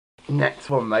Next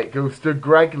one, mate, goes to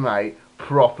Gregg, mate.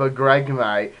 Proper Gregg,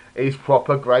 mate. He's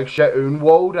proper Gregg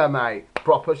Schonwalder, mate.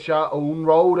 Proper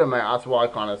Schonwalder, mate. That's what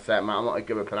I kind of said, mate. I'm not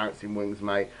good at pronouncing wings,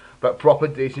 mate. But proper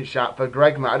decent shout for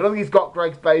Gregg, mate. I don't think he's got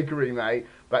Gregg's Bakery, mate.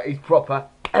 But he's proper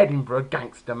Edinburgh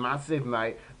gangster massive,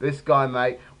 mate. This guy,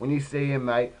 mate, when you see him,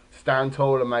 mate, stand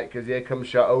taller, mate, because here comes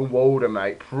Schonwalder,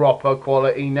 mate. Proper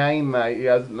quality name, mate.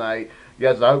 Yes, mate.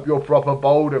 Yes, I hope you're proper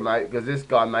Boulder, mate, because this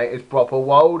guy, mate, is proper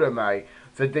Walder, mate.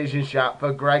 It's a decent shout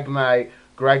for Gregg, mate.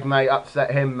 Gregg, mate,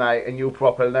 upset him, mate, and you'll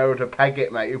proper know to peg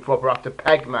it, mate. You proper have to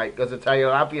peg, mate, because I tell you,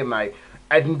 I'll have you, mate.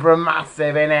 Edinburgh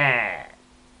massive, innit?